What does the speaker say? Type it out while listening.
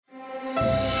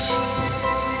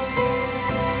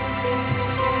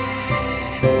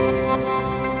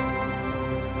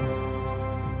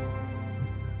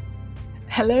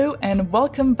Hello and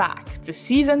welcome back to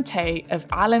Season 2 of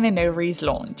Alan and Overy's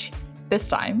launch, this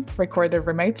time recorded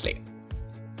remotely.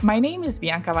 My name is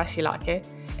Bianca Vasilake,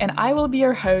 and I will be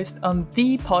your host on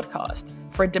the podcast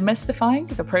for demystifying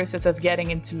the process of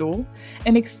getting into law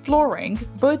and exploring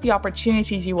both the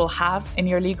opportunities you will have in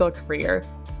your legal career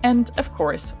and, of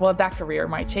course, what that career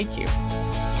might take you.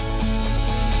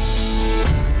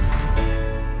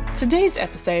 Today's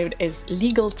episode is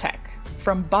Legal Tech,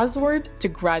 from buzzword to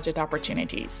graduate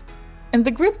opportunities. And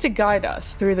the group to guide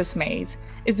us through this maze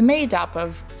is made up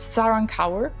of Saran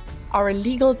Kaur, our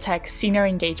Legal Tech Senior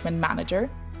Engagement Manager,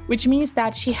 which means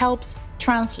that she helps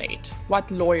translate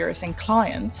what lawyers and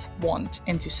clients want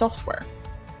into software.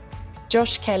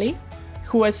 Josh Kelly,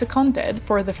 who was seconded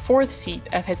for the fourth seat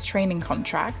of his training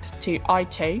contract to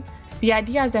ITO, the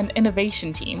Ideas and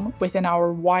Innovation team within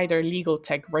our wider legal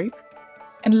tech group.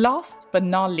 And last but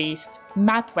not least,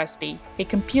 Matt Westby, a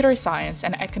computer science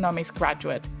and economics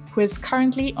graduate who is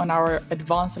currently on our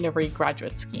advanced delivery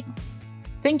graduate scheme.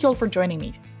 Thank you all for joining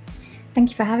me. Thank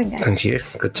you for having us. Thank you.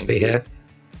 Good to be here.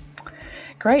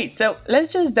 Great. So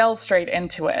let's just delve straight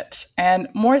into it, and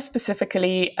more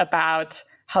specifically about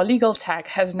how legal tech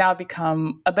has now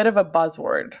become a bit of a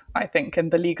buzzword, I think, in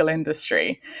the legal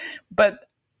industry. But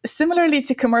similarly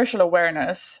to commercial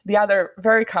awareness, the other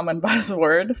very common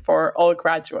buzzword for all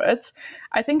graduates,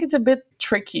 I think it's a bit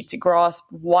tricky to grasp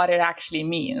what it actually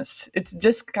means. It's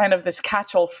just kind of this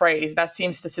catch-all phrase that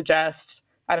seems to suggest,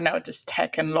 I don't know, just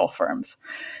tech and law firms.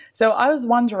 So I was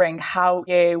wondering how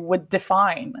you would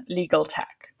define legal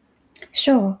tech.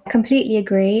 Sure, completely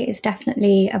agree. It's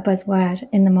definitely a buzzword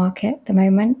in the market at the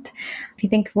moment. If you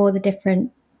think of all the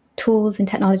different tools and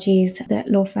technologies that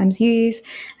law firms use,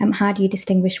 how do you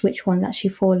distinguish which ones actually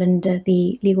fall under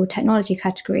the legal technology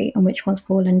category and which ones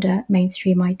fall under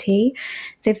mainstream IT?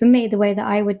 So for me, the way that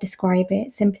I would describe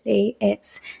it simply,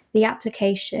 it's the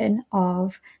application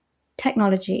of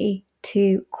technology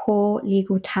to core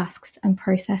legal tasks and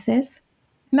processes.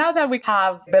 Now that we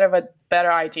have a bit of a better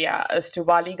idea as to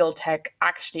what legal tech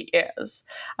actually is,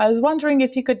 I was wondering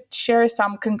if you could share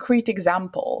some concrete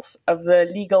examples of the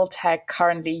legal tech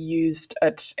currently used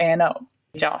at A&O.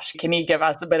 Josh, can you give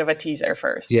us a bit of a teaser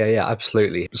first? Yeah,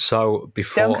 absolutely. So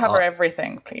before... Don't cover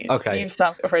everything, please. Okay. Leave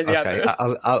some for the others.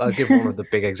 I'll give one of the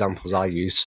big examples I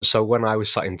use. So when I was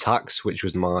sat in tax, which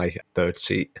was my third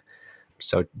seat,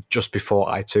 so just before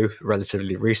I2,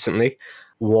 relatively recently,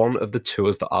 one of the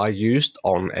tools that I used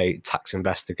on a tax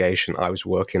investigation I was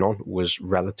working on was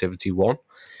Relativity One,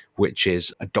 which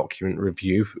is a document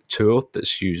review tool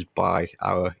that's used by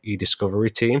our e-discovery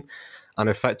team. And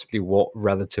effectively what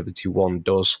Relativity One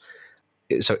does,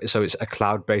 so it's a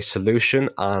cloud-based solution,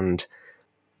 and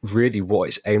really what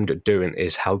it's aimed at doing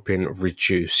is helping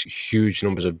reduce huge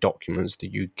numbers of documents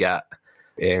that you get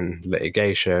in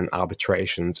litigation,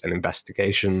 arbitrations, and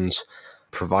investigations,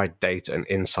 provide data and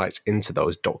insights into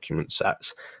those document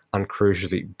sets, and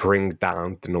crucially bring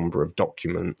down the number of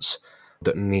documents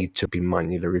that need to be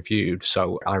manually reviewed.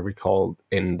 So I recall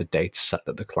in the data set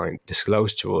that the client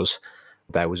disclosed to us,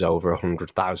 there was over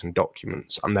 100,000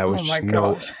 documents, and there was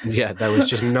there was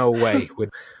just no way with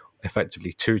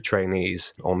effectively two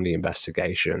trainees on the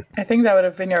investigation. I think that would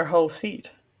have been your whole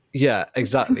seat. Yeah,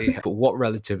 exactly. But what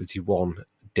Relativity One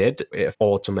did, it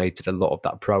automated a lot of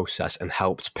that process and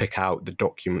helped pick out the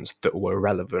documents that were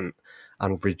relevant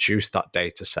and reduce that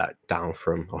data set down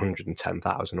from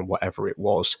 110,000 or whatever it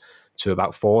was to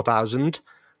about 4,000,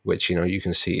 which, you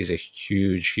can see is a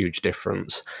huge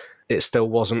difference. It still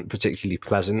wasn't particularly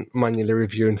pleasant manually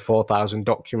reviewing 4,000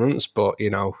 documents, but,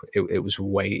 it was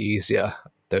way easier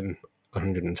than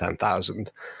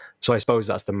 110,000. So I suppose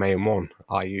that's the main one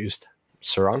I used.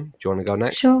 Saran, do you want to go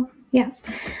next? Sure, yeah.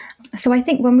 So I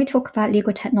think when we talk about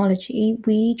legal technology,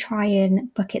 we try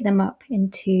and bucket them up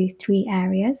into three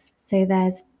areas. So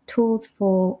there's tools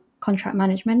for contract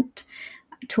management,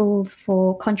 tools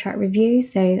for contract review.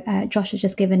 So Josh has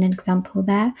just given an example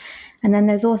there. And then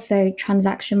there's also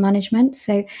transaction management.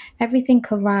 So everything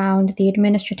around the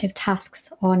administrative tasks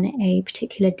on a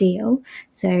particular deal.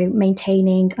 So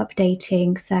maintaining,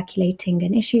 updating, circulating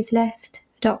an issues list,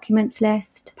 documents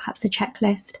list, perhaps a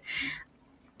checklist.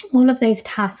 All of those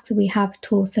tasks, we have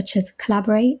tools such as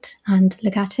Collaborate and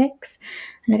Legatix.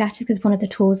 And Legatix is one of the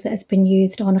tools that has been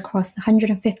used on across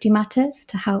 150 matters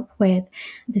to help with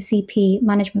the CP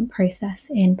management process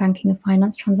in banking and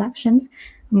finance transactions.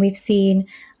 And we've seen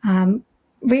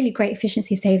really great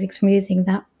efficiency savings from using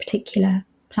that particular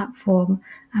platform,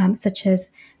 such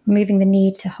as removing the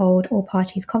need to hold all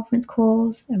parties conference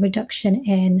calls, a reduction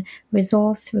in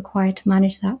resource required to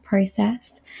manage that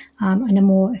process, and a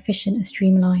more efficient and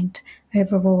streamlined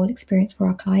overall experience for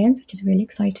our clients, which is really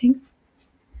exciting.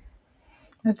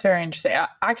 That's very interesting.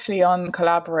 Actually, on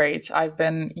Collaborate, I've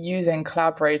been using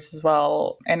Collaborate as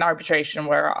well in arbitration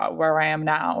where I am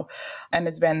now, and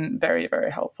it's been very,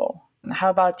 very helpful.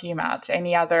 How about you, Matt?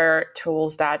 Any other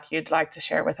tools that you'd like to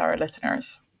share with our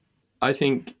listeners? I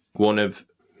think one of,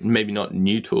 maybe not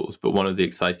new tools, but one of the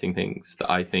exciting things that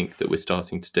I think that we're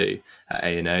starting to do at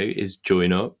A&O is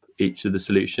join up each of the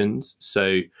solutions.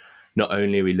 So not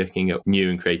only are we looking at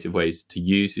new and creative ways to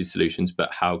use these solutions,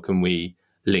 but how can we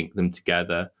link them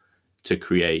together to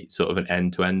create sort of an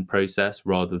end-to-end process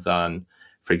rather than,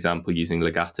 for example, using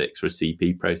Legatix for a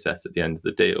CP process at the end of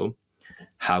the deal.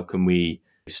 How can we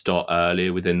start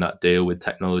earlier within that deal with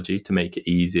technology to make it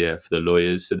easier for the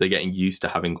lawyers so they're getting used to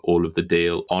having all of the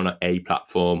deal on a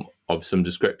platform of some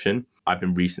description? I've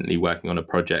been recently working on a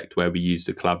project where we used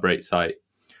a Collaborate site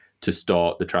to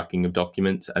start the tracking of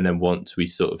documents, and then once we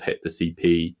sort of hit the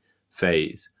CP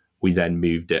phase, we then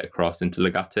moved it across into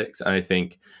Legatix. And I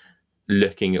think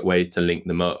looking at ways to link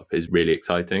them up is really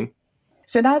exciting.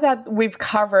 So now that we've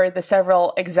covered the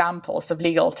several examples of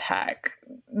legal tech,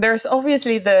 there's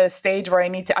obviously the stage where I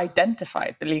need to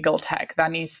identify the legal tech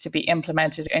that needs to be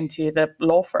implemented into the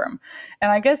law firm.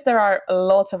 And I guess there are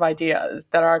lots of ideas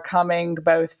that are coming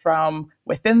both from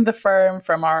within the firm,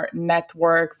 from our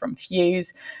network, from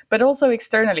Fuse, but also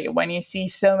externally when you see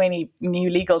so many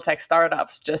new legal tech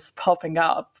startups just popping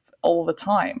up all the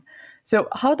time. So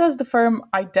how does the firm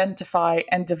identify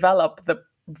and develop the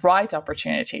right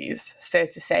opportunities, so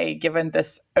to say, given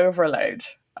this overload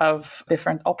of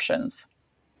different options?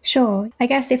 Sure. I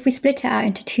guess if we split it out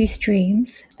into two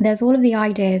streams, there's all of the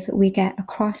ideas that we get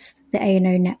across the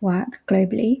A&O network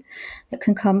globally that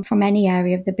can come from any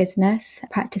area of the business,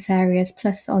 practice areas,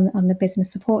 plus on the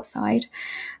business support side.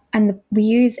 And we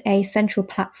use a central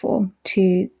platform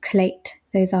to collate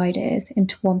those ideas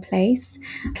into one place,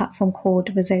 a platform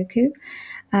called Wazoku.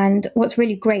 And what's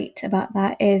really great about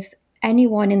that is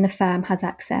anyone in the firm has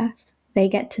access. They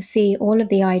get to see all of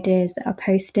the ideas that are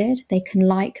posted. They can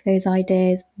like those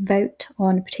ideas, vote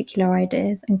on particular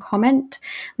ideas, and comment,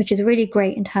 which is really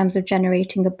great in terms of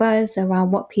generating a buzz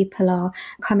around what people are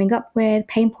coming up with,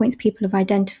 pain points people have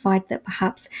identified that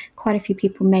perhaps quite a few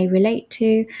people may relate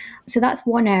to. So that's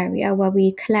one area where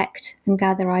we collect and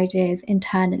gather ideas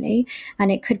internally.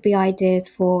 And it could be ideas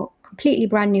for completely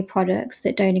brand new products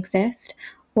that don't exist,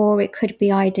 or it could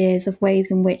be ideas of ways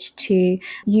in which to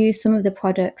use some of the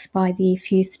products by the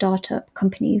few startup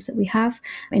companies that we have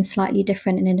in slightly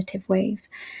different and innovative ways.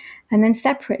 And then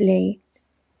separately,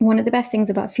 one of the best things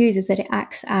about Fuse is that it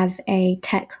acts as a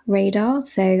tech radar.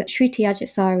 So Shruti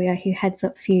Ajitsaria, who heads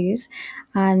up Fuse,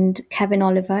 and Kevin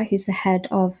Oliver, who's the head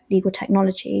of legal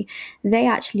technology, they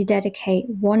actually dedicate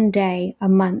one day a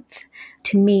month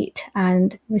to meet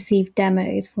and receive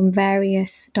demos from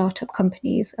various startup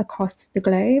companies across the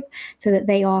globe so that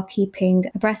they are keeping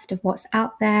abreast of what's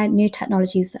out there, new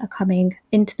technologies that are coming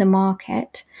into the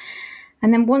market.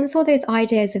 And then once all those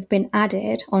ideas have been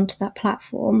added onto that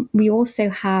platform, we also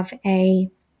have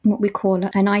what we call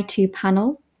an I2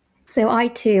 panel. So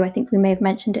I2, I think we may have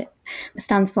mentioned it,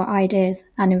 stands for Ideas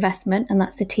and Investment, and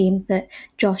that's the team that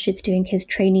Josh is doing his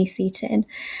trainee seat in.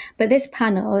 But this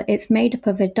panel, it's made up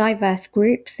of a diverse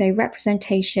group, so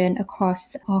representation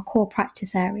across our core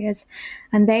practice areas,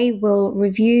 and they will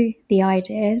review the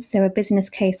ideas. So a business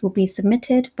case will be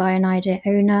submitted by an idea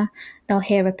owner. They'll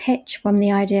hear a pitch from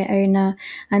the idea owner,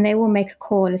 and they will make a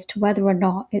call as to whether or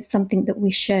not it's something that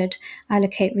we should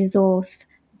allocate resource,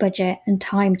 budget and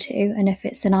time to, and if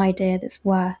it's an idea that's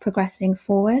worth progressing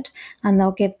forward. And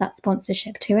they'll give that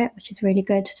sponsorship to it, which is really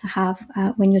good to have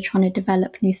when you're trying to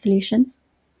develop new solutions.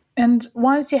 And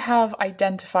once you have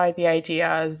identified the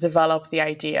ideas, developed the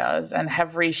ideas, and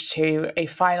have reached to a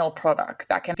final product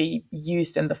that can be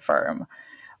used in the firm,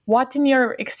 what in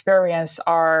your experience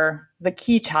are the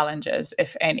key challenges,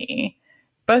 if any,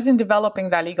 both in developing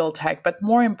that legal tech, but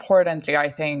more importantly, I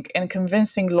think, in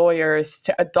convincing lawyers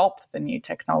to adopt the new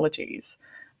technologies?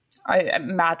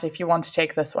 Matt, if you want to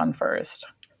take this one first.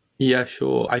 Yeah,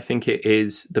 sure. I think it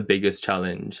is the biggest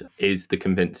challenge is the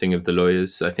convincing of the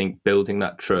lawyers. So I think building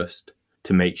that trust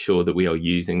to make sure that we are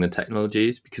using the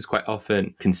technologies, because quite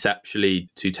often conceptually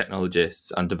to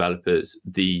technologists and developers,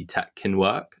 the tech can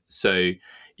work. So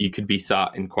you could be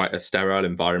sat in quite a sterile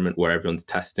environment where everyone's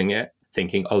testing it,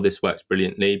 thinking, oh, this works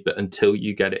brilliantly. But until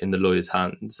you get it in the lawyer's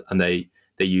hands and they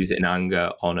use it in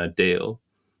anger on a deal,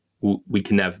 we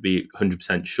can never be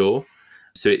 100% sure.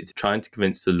 So it's trying to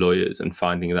convince the lawyers and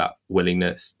finding that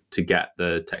willingness to get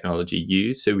the technology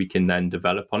used so we can then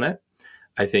develop on it.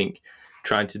 I think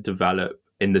trying to develop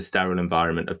in the sterile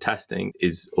environment of testing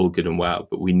is all good and well,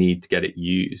 but we need to get it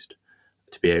used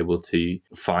to be able to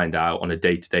find out on a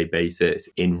day-to-day basis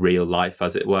in real life,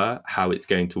 as it were, how it's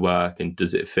going to work and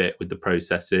does it fit with the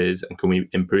processes and can we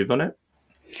improve on it?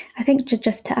 I think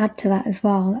just to add to that as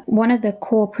well, one of the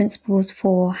core principles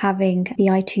for having the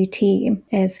I2 team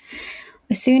is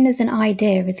as soon as an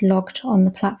idea is logged on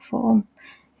the platform,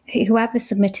 whoever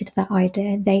submitted that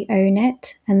idea, they own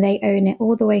it, and they own it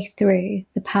all the way through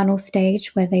the panel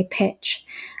stage where they pitch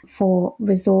for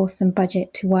resource and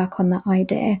budget to work on that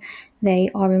idea. They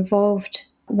are involved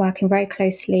working very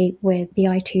closely with the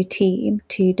I2 team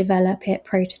to develop it,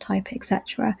 prototype,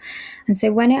 etc. And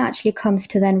so when it actually comes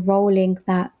to then rolling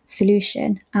that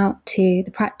solution out to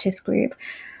the practice group,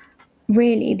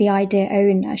 really the idea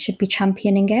owner should be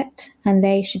championing it, and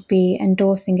they should be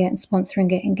endorsing it and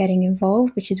sponsoring it and getting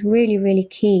involved, which is really, really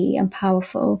key and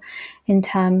powerful in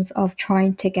terms of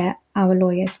trying to get our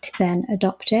lawyers to then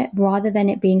adopt it, rather than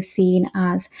it being seen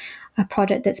as a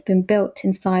product that's been built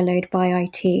and siloed by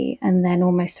IT and then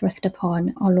almost thrust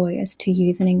upon our lawyers to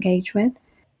use and engage with.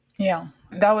 Yeah,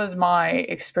 that was my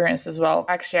experience as well.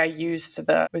 Actually, I used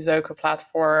the Rizoko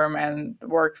platform and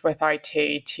worked with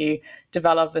IT to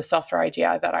develop the software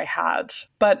idea that I had.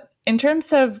 But in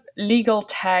terms of legal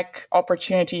tech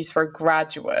opportunities for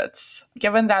graduates,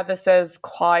 given that this is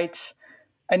quite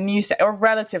a new, or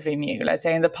relatively new, let's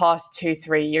say in the past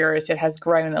 2-3 years, it has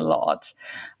grown a lot.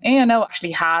 A&O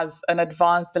actually has an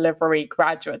advanced delivery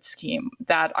graduate scheme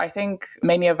that I think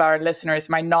many of our listeners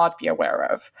might not be aware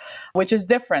of, which is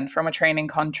different from a training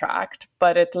contract,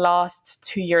 but it lasts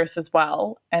 2 years as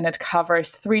well. And it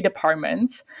covers 3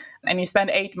 departments, and you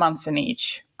spend 8 months in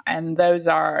each. And those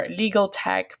are legal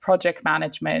tech, project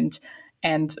management,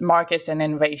 and markets and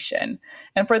innovation.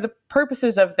 And for the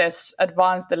purposes of this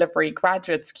advanced delivery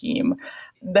graduate scheme,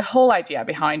 the whole idea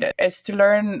behind it is to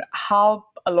learn how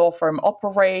a law firm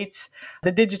operates,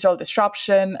 the digital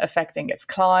disruption affecting its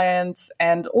clients,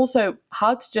 and also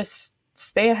how to just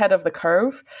stay ahead of the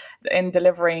curve in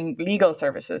delivering legal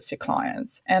services to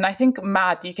clients. And I think,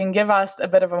 Matt, you can give us a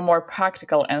bit of a more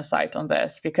practical insight on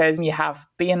this because you have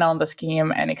been on the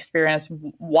scheme and experienced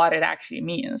what it actually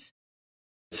means.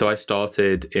 So I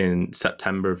started in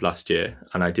September of last year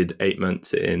and I did 8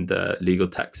 months in the legal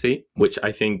tech seat, which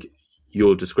I think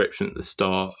your description at the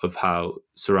start of how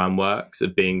Saran works,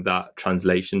 of being that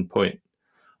translation point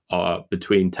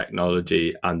between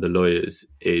technology and the lawyers,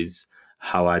 is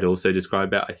how I'd also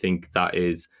describe it. I think that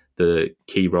is the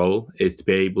key role, is to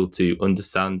be able to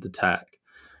understand the tech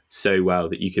so well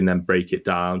that you can then break it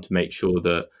down to make sure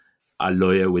that a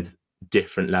lawyer with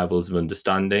different levels of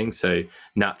understanding. So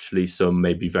naturally, some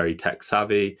may be very tech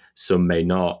savvy, some may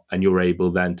not. And you're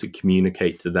able then to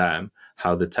communicate to them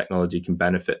how the technology can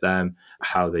benefit them,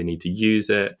 how they need to use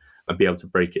it, and be able to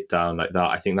break it down like that.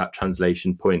 I think that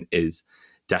translation point is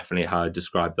definitely how I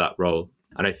describe that role.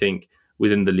 And I think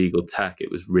within the legal tech,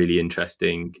 it was really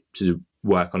interesting to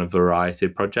work on a variety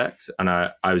of projects. And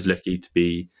I was lucky to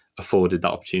be afforded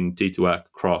that opportunity to work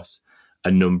across a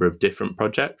number of different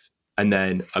projects. And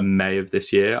then in May of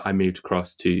this year, I moved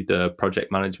across to the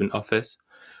project management office,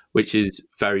 which is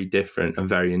very different and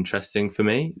very interesting for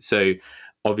me. So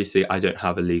obviously, I don't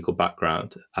have a legal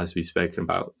background, as we've spoken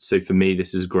about. So for me,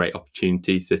 this is a great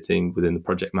opportunity sitting within the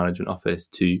project management office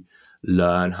to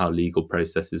learn how legal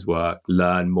processes work,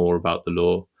 learn more about the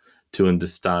law, to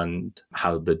understand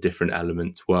how the different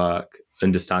elements work,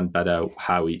 understand better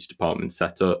how each department's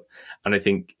set up. And I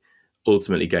think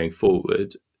ultimately going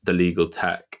forward, the legal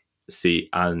tech seat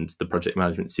and the project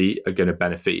management seat are going to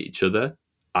benefit each other.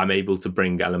 I'm able to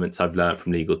bring elements I've learned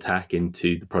from legal tech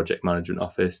into the project management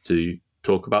office to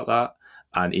talk about that.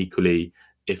 And equally,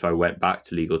 if I went back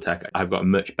to legal tech, I've got a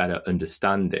much better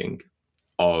understanding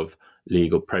of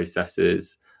legal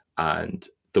processes and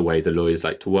the way the lawyers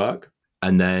like to work.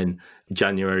 And then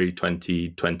January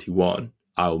 2021,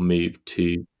 I'll move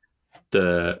to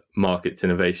the Markets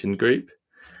Innovation Group.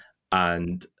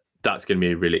 And that's going to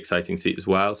be a really exciting seat as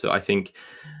well. So I think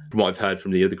from what I've heard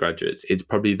from the other graduates, it's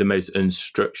probably the most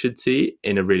unstructured seat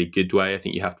in a really good way. I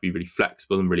think you have to be really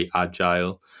flexible and really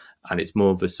agile. And it's more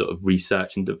of a sort of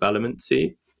research and development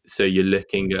seat. So you're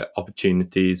looking at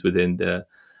opportunities within the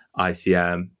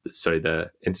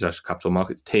the International Capital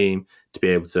Markets team, to be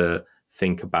able to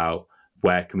think about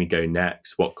where can we go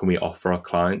next? What can we offer our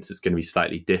clients? It's going to be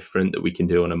slightly different that we can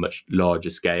do on a much larger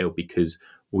scale because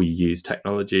we use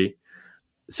technology.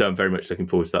 So I'm very much looking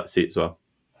forward to that seat as well.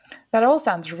 That all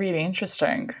sounds really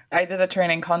interesting. I did a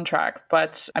training contract,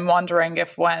 but I'm wondering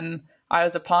if when I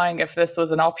was applying, if this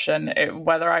was an option,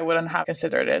 whether I wouldn't have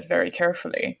considered it very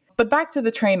carefully. But back to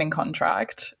the training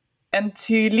contract, and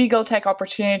to legal tech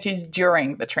opportunities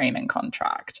during the training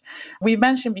contract. We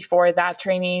mentioned before that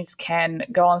trainees can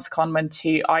go on secondment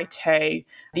to ITO,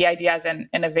 the Ideas and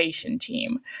Innovation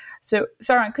team. So,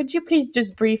 Saran, could you please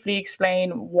just briefly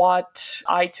explain what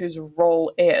ITO's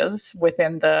role is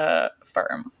within the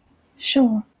firm?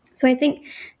 Sure. So I think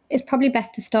it's probably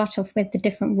best to start off with the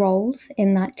different roles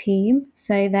in that team.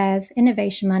 So there's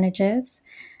innovation managers,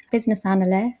 business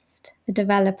analyst, a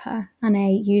developer, and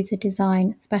a user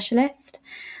design specialist.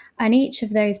 And each of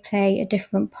those play a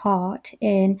different part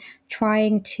in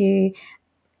trying to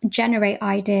generate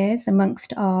ideas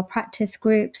amongst our practice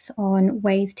groups on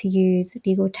ways to use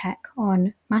legal tech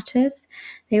on matters.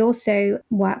 They also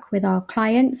work with our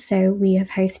clients. So we have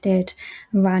hosted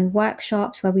and run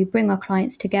workshops where we bring our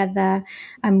clients together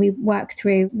and we work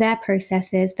through their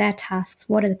processes, their tasks,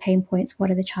 what are the pain points, what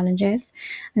are the challenges.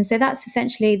 And so that's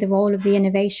essentially the role of the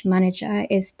innovation manager,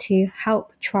 is to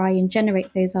help try and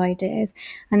generate those ideas.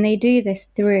 And they do this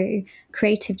through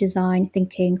creative design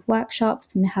thinking workshops,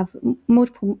 and they have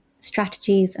multiple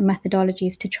strategies and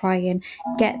methodologies to try and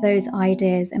get those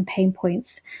ideas and pain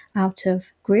points out of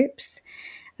groups.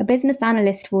 A business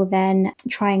analyst will then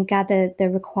try and gather the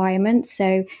requirements.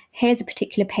 So here's a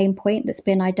particular pain point that's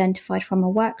been identified from a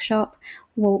workshop.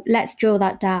 Well, let's drill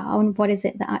that down. What is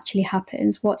it that actually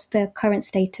happens? What's the current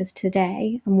status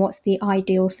today? And what's the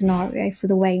ideal scenario for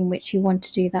the way in which you want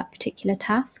to do that particular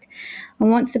task? And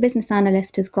once the business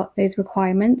analyst has got those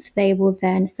requirements, they will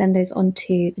then send those on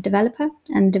to the developer,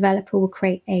 and the developer will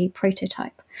create a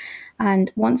prototype.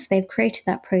 And once they've created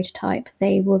that prototype,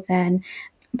 they will then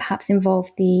perhaps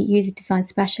involve the user design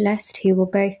specialist, who will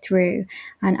go through,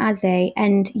 and as a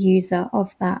end user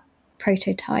of that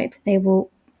prototype, they will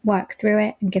work through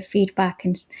it and give feedback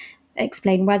and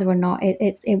explain whether or not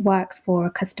it works for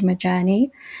a customer journey.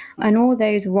 And all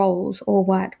those roles all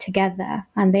work together,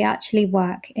 and they actually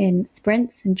work in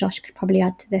sprints, and Josh could probably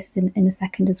add to this in a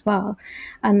second as well.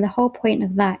 And the whole point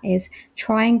of that is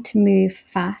trying to move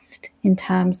fast in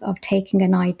terms of taking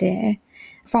an idea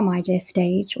from idea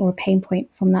stage, or a pain point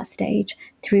from that stage,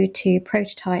 through to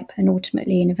prototype, and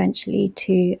ultimately and eventually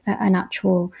to an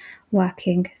actual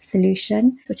working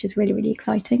solution, which is really, really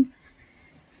exciting.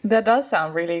 That does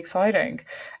sound really exciting.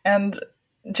 And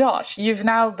Josh, you've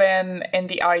now been in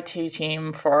the IT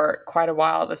team for quite a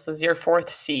while. This was your fourth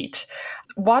seat.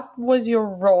 What was your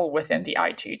role within the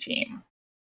IT team?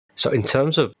 So in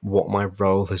terms of what my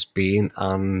role has been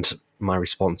and my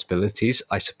responsibilities,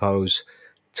 I suppose,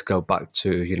 to go back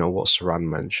to, what Saran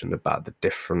mentioned about the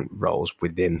different roles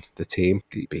within the team,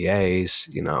 the BAs,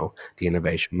 the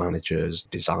innovation managers,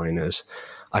 designers,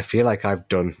 I feel like I've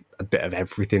done a bit of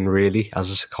everything really as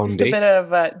a secondee. Just a bit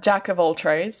of a jack of all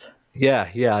trades. Yeah,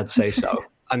 I'd say so.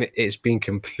 And it's been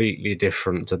completely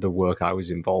different to the work I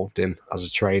was involved in as a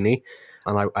trainee.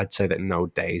 And I'd say that no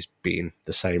day's been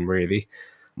the same really.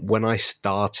 When I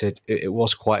started, it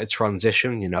was quite a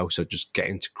transition, so just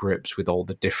getting to grips with all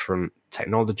the different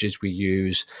technologies we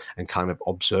use and kind of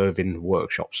observing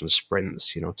workshops and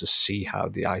sprints, to see how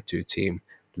the I2 team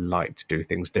like to do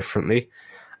things differently.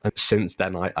 And since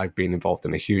then, I've been involved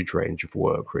in a huge range of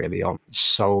work, really, on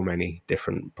so many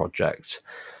different projects.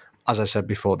 As I said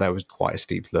before, there was quite a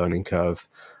steep learning curve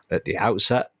at the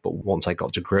outset, but once I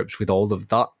got to grips with all of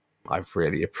that, I've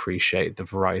really appreciated the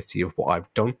variety of what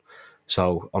I've done.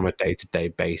 So on a day-to-day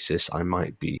basis, I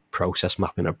might be process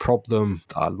mapping a problem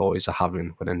that our lawyers are having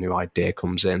when a new idea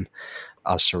comes in.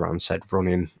 As Saran said,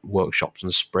 running workshops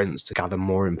and sprints to gather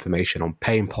more information on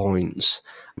pain points,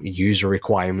 user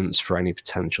requirements for any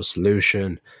potential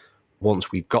solution. Once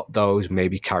we've got those,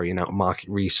 maybe carrying out market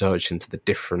research into the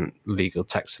different legal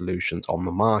tech solutions on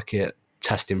the market,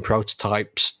 testing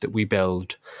prototypes that we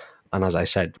build. And as I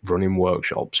said, running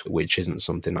workshops, which isn't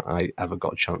something that I ever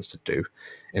got a chance to do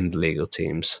in the legal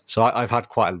teams. So I've had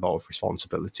quite a lot of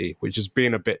responsibility, which has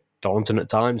been a bit daunting at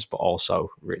times, but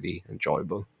also really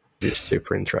enjoyable. It's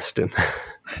super interesting.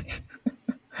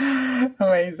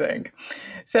 Amazing.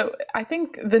 So I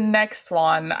think the next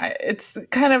one, it's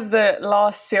kind of the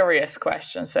last serious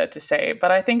question, so to say,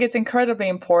 but I think it's incredibly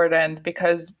important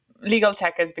because legal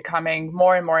tech is becoming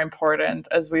more and more important,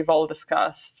 as we've all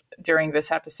discussed during this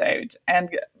episode.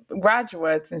 And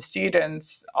graduates and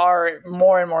students are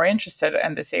more and more interested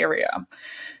in this area.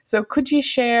 So could you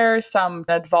share some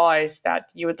advice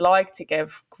that you would like to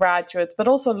give graduates, but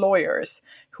also lawyers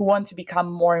who want to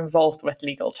become more involved with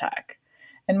legal tech?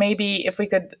 And maybe if we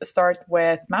could start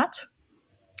with Matt?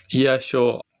 Yeah,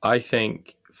 sure. I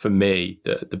think for me,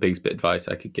 the biggest bit of advice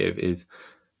I could give is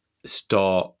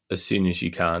start as soon as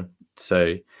you can.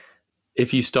 So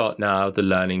if you start now, the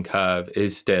learning curve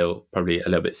is still probably a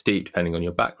little bit steep depending on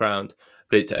your background.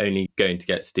 but it's only going to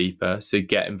get steeper. So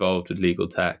get involved with legal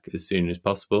tech as soon as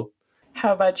possible.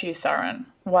 How about you, Saran?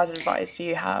 What advice do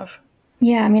you have?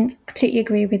 Yeah, I mean, completely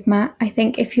agree with Matt. I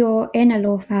think if you're in a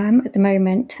law firm at the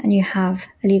moment and you have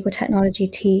a legal technology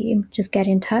team, just get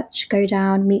in touch, go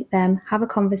down, meet them, have a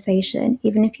conversation.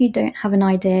 Even if you don't have an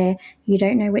idea, you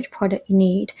don't know which product you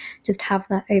need, just have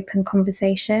that open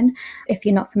conversation. If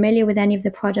you're not familiar with any of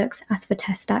the products, ask for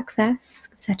test access,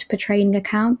 set up a training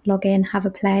account, log in, have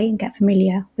a play, and get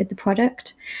familiar with the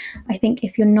product. I think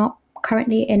if you're not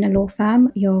currently in a law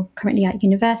firm, you're currently at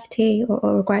university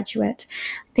or a graduate,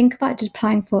 think about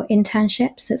applying for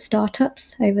internships at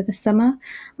startups over the summer.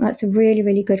 That's a really,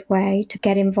 really good way to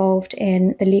get involved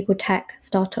in the legal tech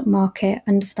startup market,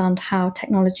 understand how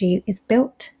technology is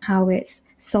built, how it's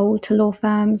sold to law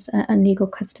firms and legal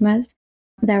customers.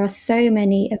 There are so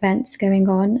many events going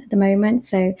on at the moment.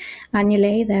 So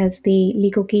annually, there's the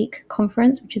Legal Geek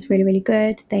conference, which is really, really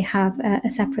good. They have a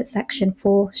separate section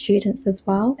for students as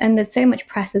well. And there's so much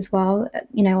press as well,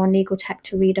 on legal tech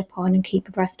to read up on and keep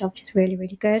abreast of, which is really,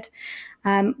 really good.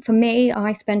 For me,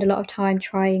 I spend a lot of time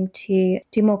trying to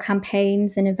do more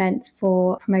campaigns and events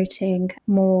for promoting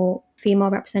more female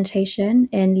representation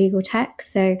in legal tech.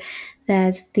 So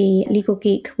there's the Legal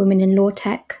Geek Women in Law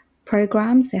Tech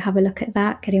program, so have a look at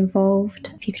that, get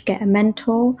involved. If you could get a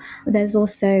mentor. There's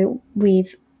also,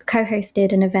 we've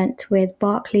co-hosted an event with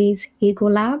Barclays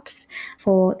Eagle Labs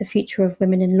for the future of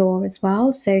women in law as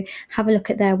well. So have a look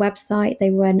at their website.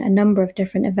 They run a number of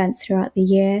different events throughout the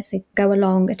year. So go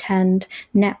along, attend,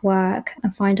 network,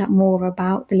 and find out more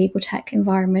about the legal tech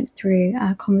environment through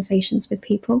conversations with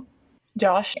people.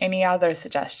 Josh, any other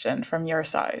suggestion from your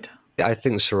side? I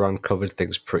think Saran covered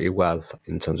things pretty well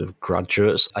in terms of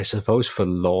graduates. I suppose for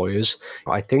lawyers,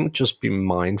 I think just be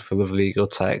mindful of legal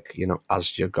tech,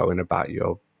 as you're going about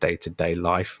your day-to-day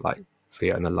life, like for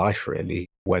your own life, really,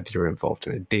 whether you're involved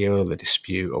in a deal, a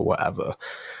dispute, or whatever.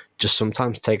 Just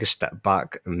sometimes take a step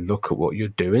back and look at what you're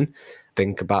doing.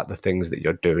 Think about the things that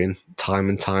you're doing time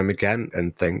and time again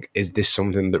and think, is this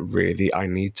something that really I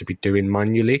need to be doing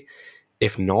manually?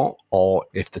 If not, or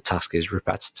if the task is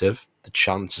repetitive, the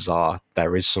chances are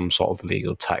there is some sort of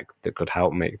legal tech that could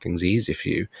help make things easy for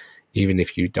you, even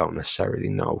if you don't necessarily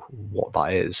know what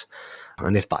that is.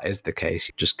 And if that is the case,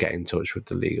 just get in touch with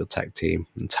the legal tech team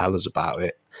and tell us about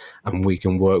it. And we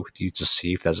can work with you to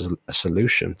see if there's a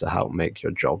solution to help make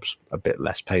your jobs a bit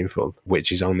less painful,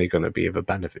 which is only going to be of a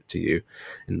benefit to you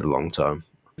in the long term.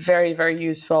 Very, very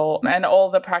useful. And all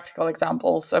the practical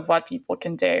examples of what people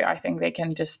can do, I think they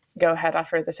can just go ahead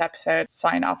after this episode,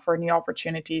 sign up for new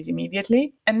opportunities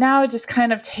immediately. And now just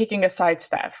kind of taking a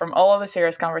sidestep from all of the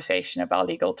serious conversation about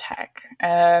legal tech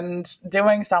and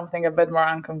doing something a bit more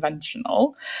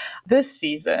unconventional. This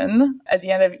season, at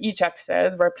the end of each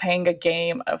episode, we're playing a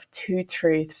game of 2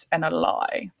 truths and a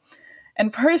lie.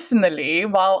 And personally,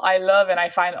 while I love and I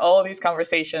find all these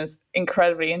conversations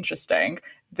incredibly interesting,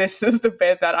 this is the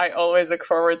bit that I always look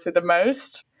forward to the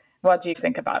most. What do you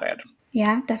think about it?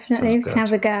 Yeah, definitely. We can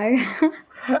have a go.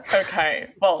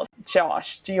 Okay. Well,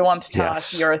 Josh, do you want to tell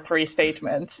us your 3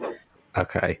 statements?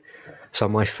 Okay. So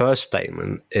my first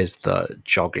statement is that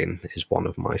jogging is one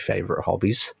of my favourite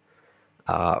hobbies.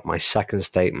 My second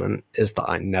statement is that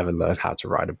I never learned how to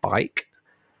ride a bike.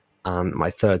 And my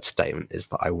third statement is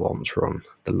that I once run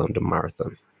the London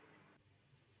Marathon.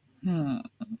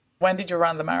 When did you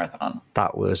run the marathon?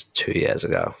 That was 2 years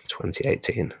ago,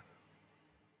 2018.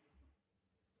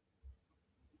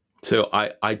 So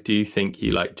I do think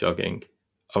you like jogging.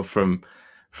 From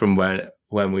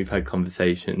when we've had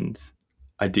conversations,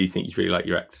 I do think you really like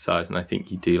your exercise, and I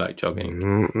think you do like jogging.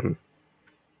 Mm-mm.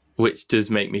 Which does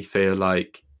make me feel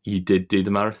like you did do the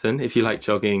marathon. If you like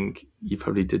jogging, you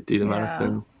probably did do the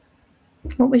marathon.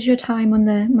 What was your time on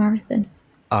the marathon?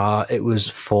 It was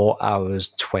 4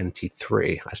 hours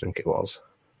 23, I think it was.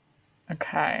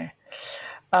 Okay.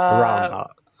 Around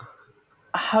that.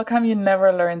 How come you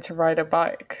never learned to ride a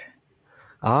bike?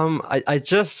 I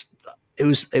just it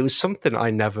was something I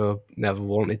never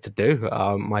wanted to do.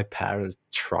 My parents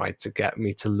tried to get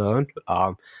me to learn,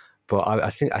 but I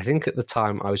think at the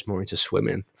time I was more into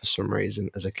swimming for some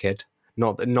reason as a kid.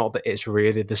 Not that it's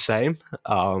really the same.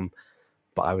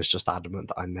 But I was just adamant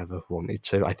that I never wanted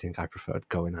to. I think I preferred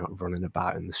going out running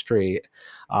about in the street.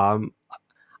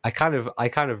 I kind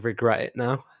of regret it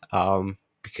now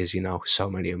because so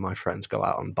many of my friends go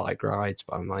out on bike rides.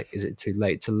 But I'm like, is it too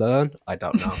late to learn? I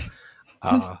don't know.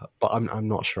 But I'm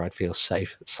not sure I'd feel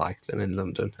safe cycling in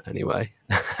London anyway.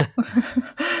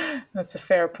 That's a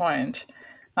fair point.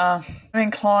 I'm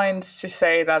inclined to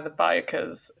say that the bike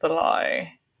is the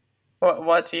lie.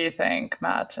 What do you think,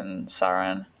 Matt and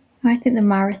Saran? I think the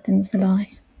marathon's the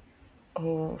lie.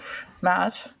 Oh,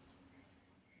 Matt?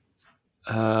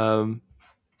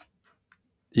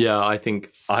 Yeah, I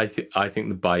think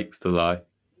the bike's the lie.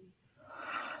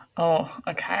 Oh,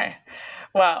 okay.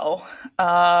 Well,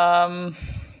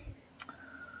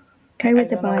 Go with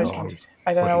the I don't know bike. which one to,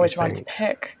 I don't What know do which you one to think?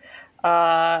 pick.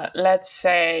 Let's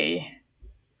say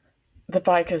the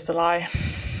bike is the lie.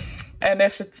 And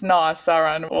if it's not,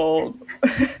 Saran will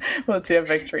we'll do a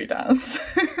victory dance.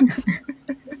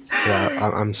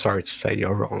 Well, I'm sorry to say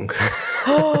you're wrong.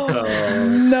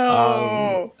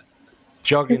 No.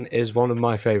 Jogging is one of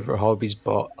my favourite hobbies,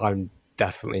 but I'm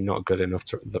definitely not good enough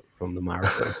to run the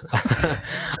marathon.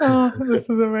 Oh, this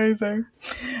is amazing.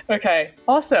 Okay,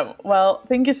 awesome. Well,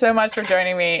 thank you so much for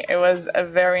joining me. It was a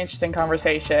very interesting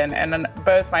conversation, and then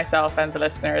both myself and the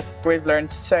listeners, we've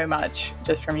learned so much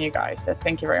just from you guys. So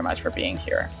thank you very much for being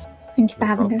here. Thank you for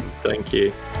having us. Thank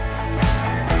you.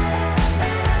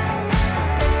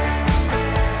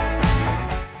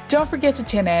 Don't forget to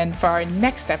tune in for our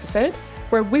next episode,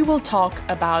 where we will talk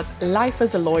about life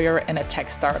as a lawyer in a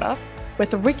tech startup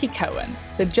with Ricky Cohen,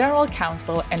 the General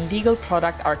Counsel and Legal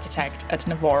Product Architect at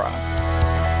Navora.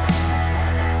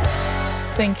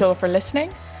 Thank you all for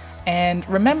listening, and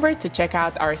remember to check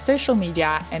out our social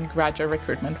media and graduate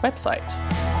recruitment website.